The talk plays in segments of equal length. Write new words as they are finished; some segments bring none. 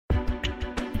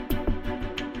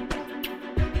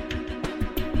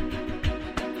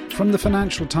From the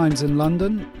Financial Times in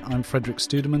London, I'm Frederick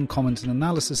Studeman, Comment and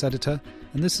Analysis Editor,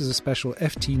 and this is a special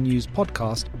FT News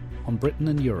podcast on Britain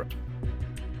and Europe.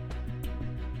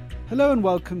 Hello and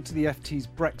welcome to the FT's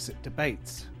Brexit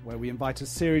debates, where we invite a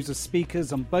series of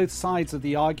speakers on both sides of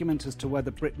the argument as to whether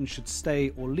Britain should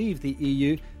stay or leave the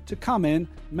EU to come in,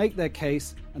 make their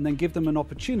case, and then give them an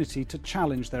opportunity to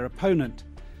challenge their opponent.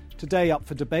 Today up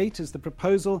for debate is the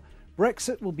proposal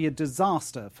Brexit will be a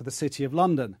disaster for the City of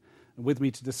London. And with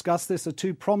me to discuss this are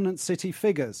two prominent city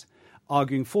figures.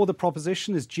 Arguing for the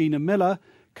proposition is Gina Miller,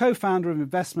 co-founder of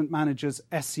investment managers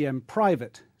SCM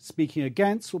Private. Speaking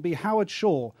against will be Howard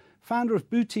Shaw, founder of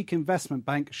boutique investment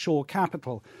bank Shaw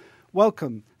Capital.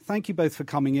 Welcome. Thank you both for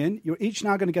coming in. You're each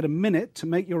now going to get a minute to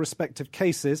make your respective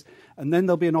cases, and then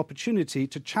there'll be an opportunity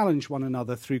to challenge one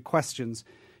another through questions.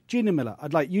 Gina Miller,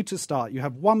 I'd like you to start. You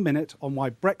have 1 minute on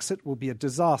why Brexit will be a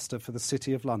disaster for the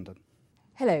City of London.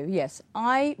 Hello, yes.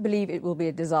 I believe it will be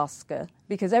a disaster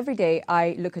because every day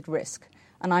I look at risk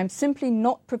and I'm simply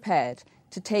not prepared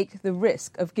to take the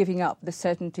risk of giving up the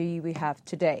certainty we have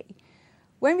today.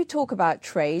 When we talk about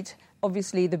trade,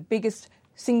 obviously the biggest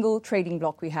single trading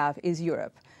bloc we have is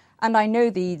Europe. And I know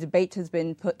the debate has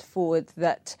been put forward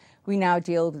that we now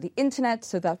deal with the internet,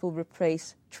 so that will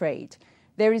replace trade.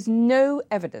 There is no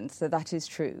evidence that that is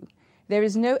true. There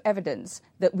is no evidence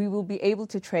that we will be able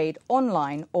to trade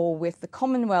online or with the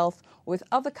Commonwealth or with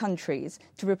other countries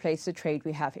to replace the trade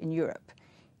we have in Europe.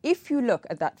 If you look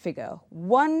at that figure,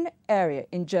 one area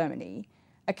in Germany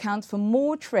accounts for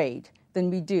more trade than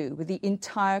we do with the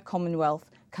entire Commonwealth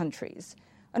countries.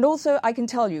 And also, I can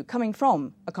tell you, coming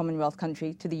from a Commonwealth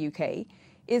country to the UK,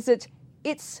 is that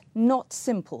it's not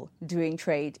simple doing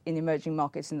trade in emerging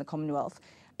markets in the Commonwealth.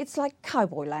 It's like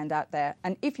cowboy land out there.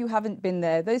 And if you haven't been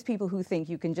there, those people who think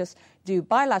you can just do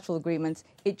bilateral agreements,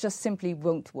 it just simply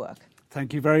won't work.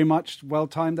 Thank you very much. Well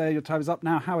timed there. Your time is up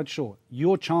now. Howard Shaw,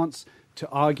 your chance to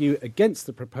argue against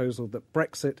the proposal that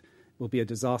Brexit will be a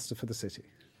disaster for the city.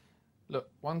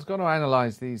 Look, one's got to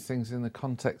analyse these things in the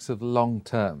context of the long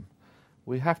term.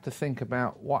 We have to think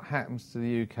about what happens to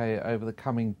the UK over the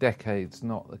coming decades,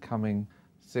 not the coming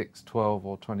 6, 12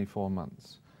 or 24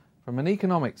 months. From an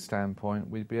economic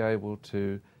standpoint, we'd be able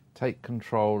to take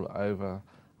control over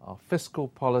our fiscal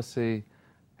policy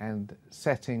and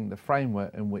setting the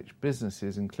framework in which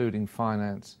businesses, including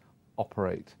finance,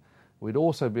 operate. We'd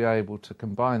also be able to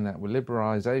combine that with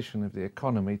liberalisation of the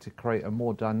economy to create a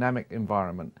more dynamic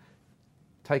environment.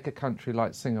 Take a country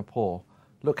like Singapore.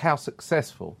 Look how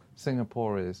successful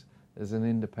Singapore is as an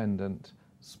independent,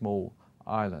 small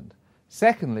island.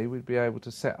 Secondly, we'd be able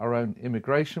to set our own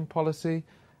immigration policy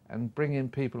and bring in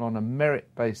people on a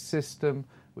merit-based system,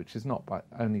 which is not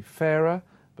only fairer,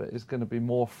 but is going to be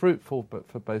more fruitful, but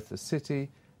for both the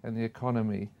city and the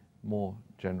economy more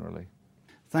generally.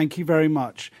 Thank you very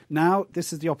much. Now,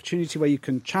 this is the opportunity where you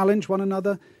can challenge one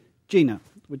another. Gina,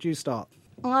 would you start?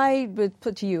 I would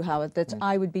put to you, Howard, that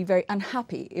I would be very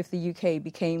unhappy if the UK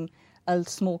became a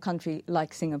small country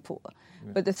like Singapore.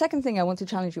 Yeah. But the second thing I want to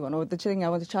challenge you on, or the thing I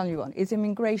want to challenge you on, is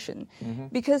immigration. Mm-hmm.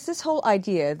 Because this whole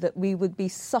idea that we would be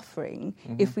suffering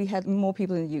if we had more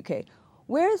people in the UK,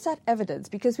 where is that evidence?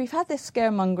 Because we've had this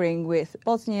scaremongering with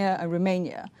Bosnia and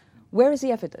Romania. Where is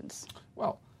the evidence?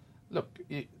 Well, look,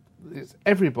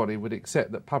 everybody would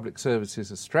accept that public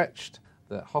services are stretched,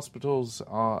 that hospitals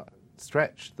are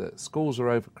stretched, that schools are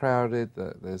overcrowded,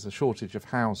 that there's a shortage of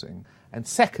housing. And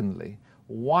secondly,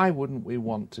 why wouldn't we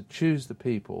want to choose the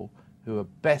people who are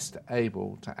best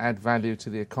able to add value to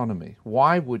the economy?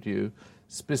 Why would you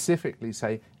specifically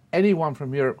say anyone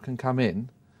from Europe can come in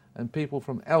and people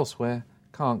from elsewhere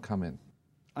can't come in?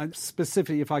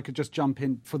 Specifically, if I could just jump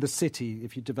in for the city,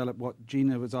 if you develop what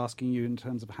Gina was asking you in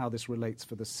terms of how this relates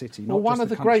for the city, not just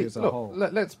the country as a whole.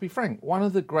 Let's be frank, one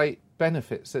of the great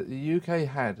benefits that the UK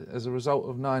had as a result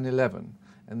of 9/11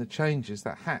 and the changes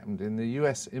that happened in the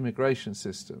US immigration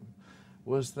system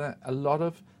was that a lot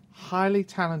of highly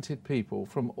talented people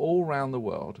from all around the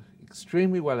world,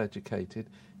 extremely well educated,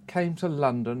 came to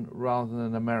London rather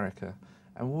than America.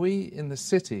 And we in the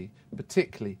city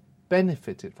particularly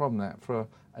benefited from that for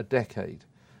a decade.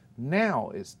 Now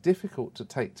it's difficult to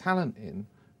take talent in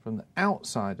from the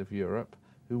outside of Europe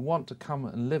who want to come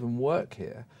and live and work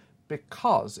here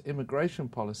because immigration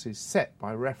policy is set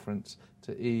by reference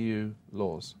to EU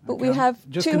laws. But we have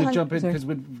just going to jump in because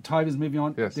time is moving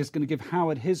on. Yes. This is going to give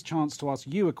Howard his chance to ask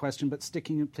you a question, but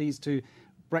sticking please to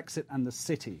Brexit and the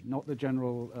city, not the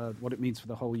general what it means for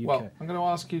the whole UK. Well, I'm going to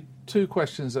ask you two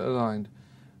questions that are aligned.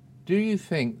 Do you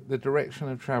think the direction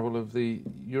of travel of the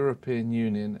European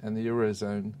Union and the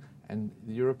Eurozone and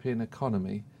the European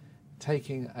economy,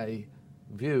 taking a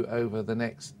view over the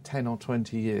next 10 or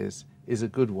 20 years, is a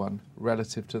good one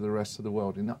relative to the rest of the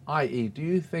world? I.e., do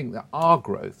you think that our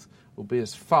growth will be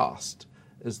as fast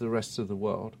as the rest of the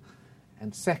world?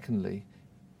 And secondly,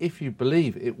 if you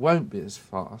believe it won't be as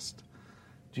fast,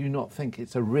 do you not think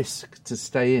it's a risk to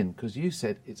stay in? Because you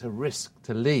said it's a risk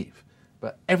to leave,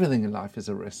 but everything in life is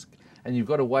a risk, and you've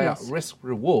got to weigh up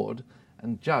risk-reward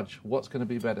and judge what's going to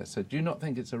be better. So do you not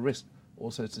think it's a risk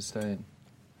also to stay in?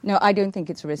 No, I don't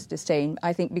think it's a risk to stay in.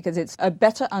 I think because it's a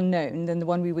better unknown than the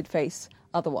one we would face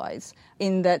otherwise,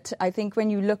 in that I think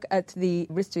when you look at the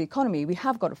risk to the economy, we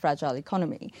have got a fragile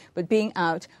economy, but being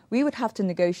out, we would have to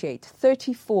negotiate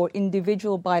 34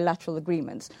 individual bilateral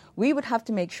agreements. We would have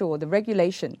to make sure the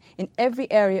regulation in every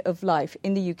area of life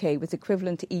in the UK was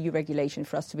equivalent to EU regulation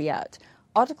for us to be out.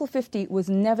 Article 50 was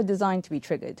never designed to be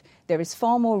triggered. There is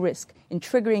far more risk in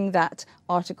triggering that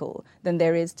article than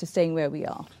there is to staying where we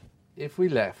are. If we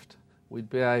left, we'd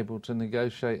be able to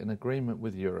negotiate an agreement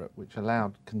with Europe which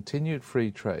allowed continued free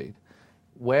trade,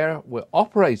 where we're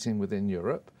operating within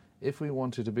Europe. If we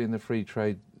wanted to be in the free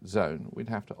trade zone, we'd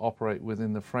have to operate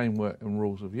within the framework and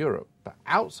rules of Europe. But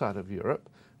outside of Europe,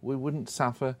 we wouldn't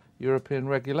suffer European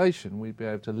regulation. We'd be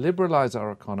able to liberalise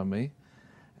our economy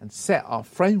and set our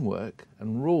framework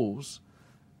and rules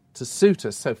to suit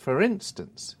us. So, for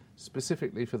instance,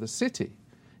 specifically for the city,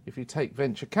 if you take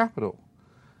venture capital,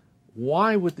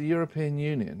 why would the European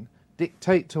Union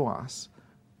dictate to us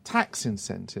tax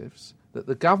incentives that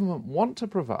the government want to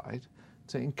provide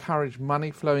to encourage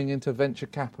money flowing into venture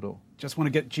capital? Just want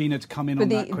to get Gina to come in on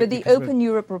that quickly. But the Open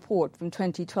Europe report from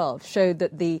 2012 showed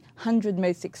that the 100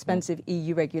 most expensive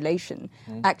EU regulation,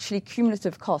 actually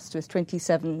cumulative cost was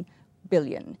 27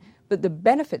 billion. But the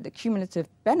benefit, the cumulative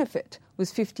benefit,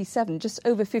 was just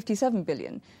over 57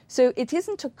 billion. So it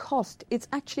isn't a cost, it's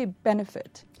actually a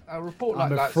benefit. A report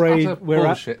like that's utter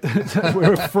bullshit.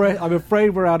 I'm afraid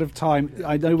we're out of time.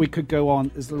 I know we could go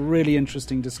on. It's a really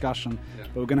interesting discussion,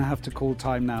 but we're going to have to call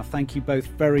time now. Thank you both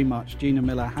very much, Gina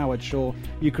Miller, Howard Shaw.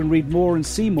 You can read more and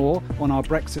see more on our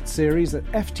Brexit series at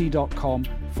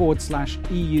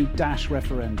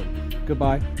ft.com/EU-referendum.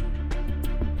 Goodbye.